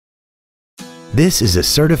This is a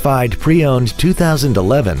certified pre-owned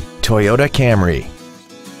 2011 Toyota Camry.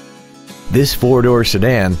 This four-door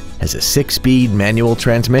sedan has a 6-speed manual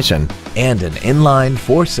transmission and an inline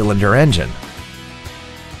 4-cylinder engine.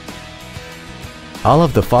 All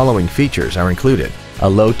of the following features are included: a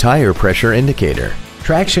low tire pressure indicator,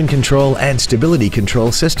 traction control and stability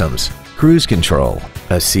control systems, cruise control,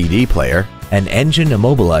 a CD player, an engine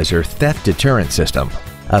immobilizer theft deterrent system,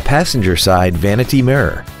 a passenger side vanity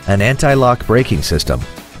mirror, an anti-lock braking system,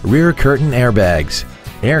 rear curtain airbags,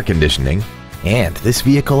 air conditioning, and this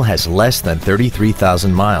vehicle has less than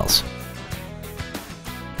 33,000 miles.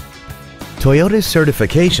 Toyota's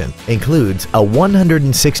certification includes a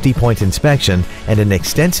 160-point inspection and an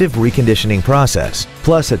extensive reconditioning process,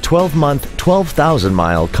 plus a 12-month,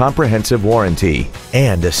 12,000-mile comprehensive warranty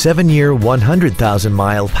and a 7-year,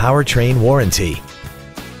 100,000-mile powertrain warranty.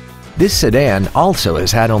 This sedan also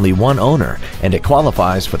has had only one owner and it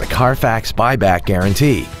qualifies for the Carfax buyback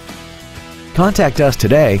guarantee. Contact us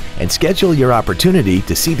today and schedule your opportunity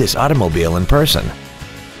to see this automobile in person.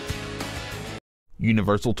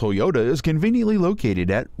 Universal Toyota is conveniently located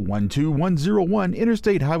at 12101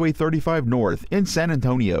 Interstate Highway 35 North in San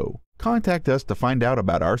Antonio. Contact us to find out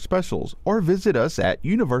about our specials or visit us at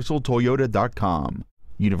universaltoyota.com.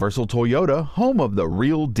 Universal Toyota, home of the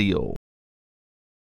real deal.